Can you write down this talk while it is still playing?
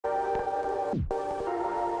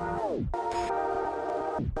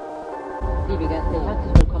Liebe Gäste,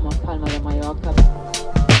 herzlich willkommen auf Palma de Mallorca.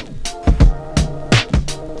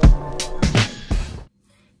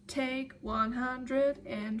 Take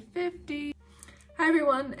 150. Hi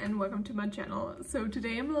everyone and welcome to my channel. So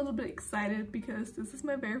today I'm a little bit excited because this is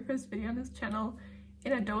my very first video on this channel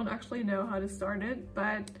and I don't actually know how to start it,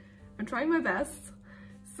 but I'm trying my best.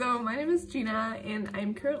 So my name is Gina and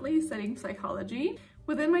I'm currently studying psychology.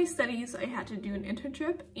 Within my studies I had to do an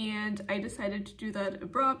internship and I decided to do that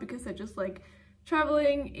abroad because I just like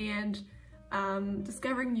traveling and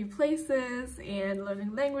discovering new places and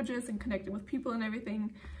learning languages and connecting with people and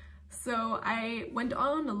everything. So I went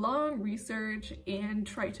on a long research and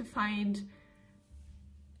tried to find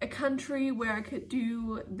a country where I could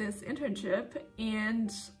do this internship,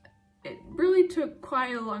 and it really took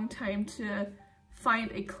quite a long time to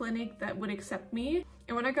find a clinic that would accept me.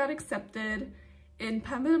 And when I got accepted in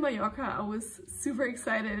Palma de Mallorca, I was super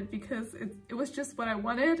excited because it was just what I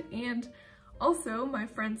wanted, and also my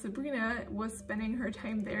friend Sabrina was spending her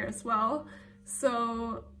time there as well.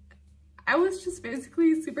 So I was just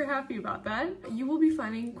basically super happy about that. You will be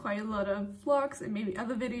finding quite a lot of vlogs and maybe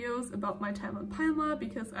other videos about my time on Palma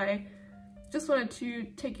because I just wanted to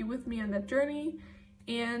take you with me on that journey.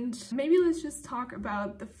 And maybe let's just talk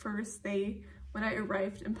about the first day when I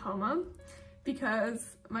arrived in Palma,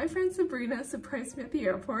 because my friend Sabrina surprised me at the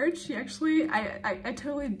airport. She actually, I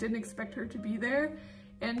totally didn't expect her to be there.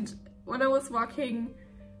 And when I was walking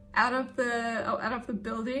out of the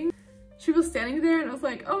building, she was standing there and I was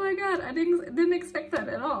like, oh my god, I didn't expect that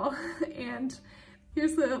at all. And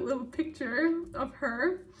here's a little picture of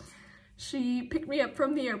her. She picked me up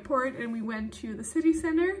from the airport and we went to the city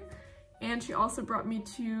center, and she also brought me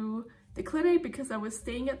to the clinic because I was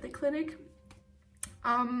staying at the clinic.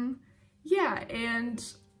 Yeah, and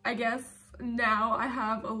I guess now I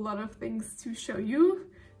have a lot of things to show you.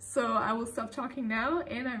 So I will stop talking now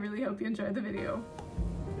and I really hope you enjoyed the video.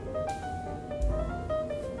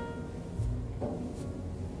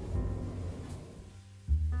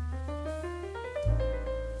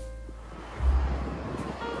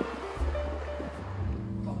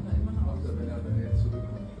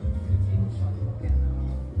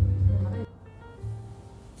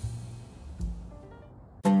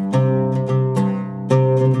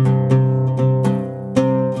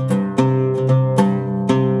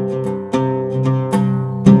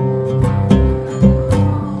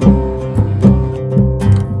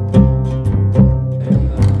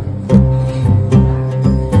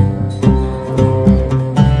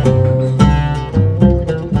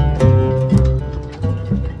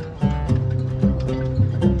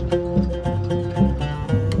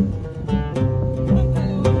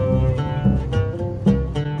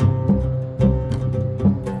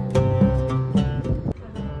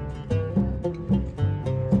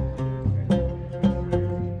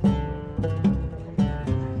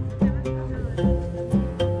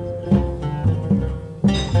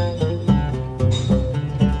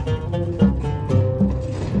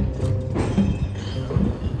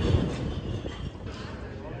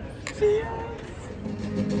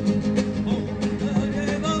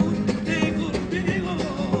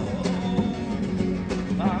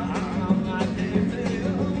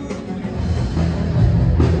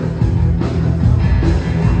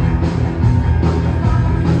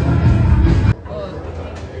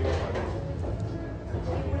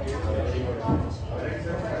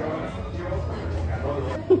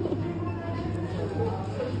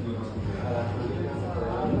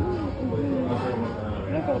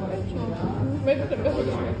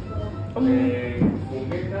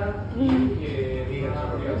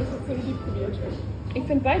 Ich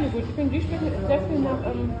finde beide gut. Ich finde, die schmecken sehr viel nach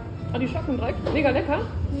Artischocken direkt. Mega lecker.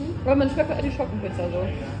 Aber man schmeckt Artischockenpizza so.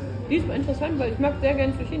 Die ist mal interessant, weil ich mag sehr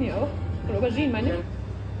gerne Zucchini auch. Und Aubergine meine ich.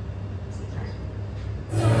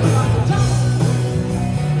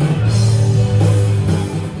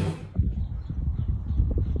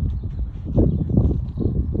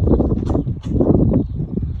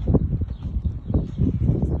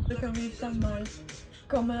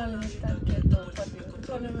 Come está quieto, papi.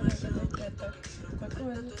 Solo me quedo quieto.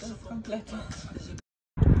 Cualquier cosa completo.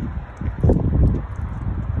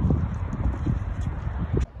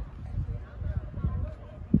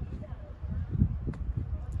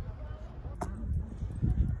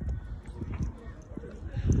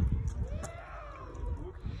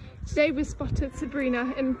 Today we spotted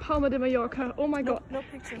Sabrina in Palma de Mallorca. Oh my god. No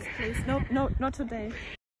pictures, please. No, not today.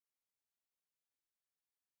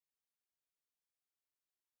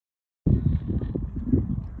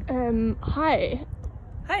 Hi.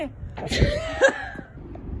 Hi.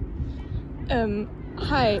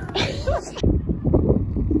 Hi.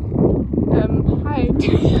 Hi.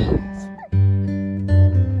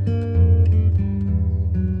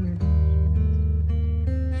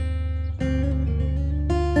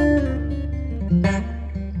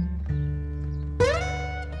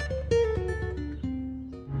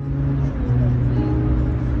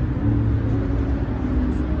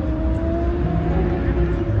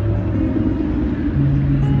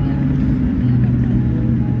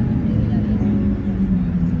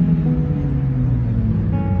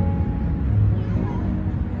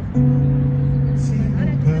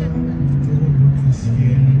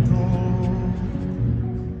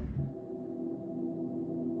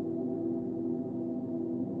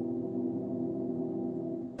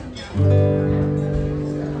 Thank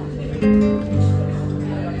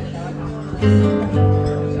you.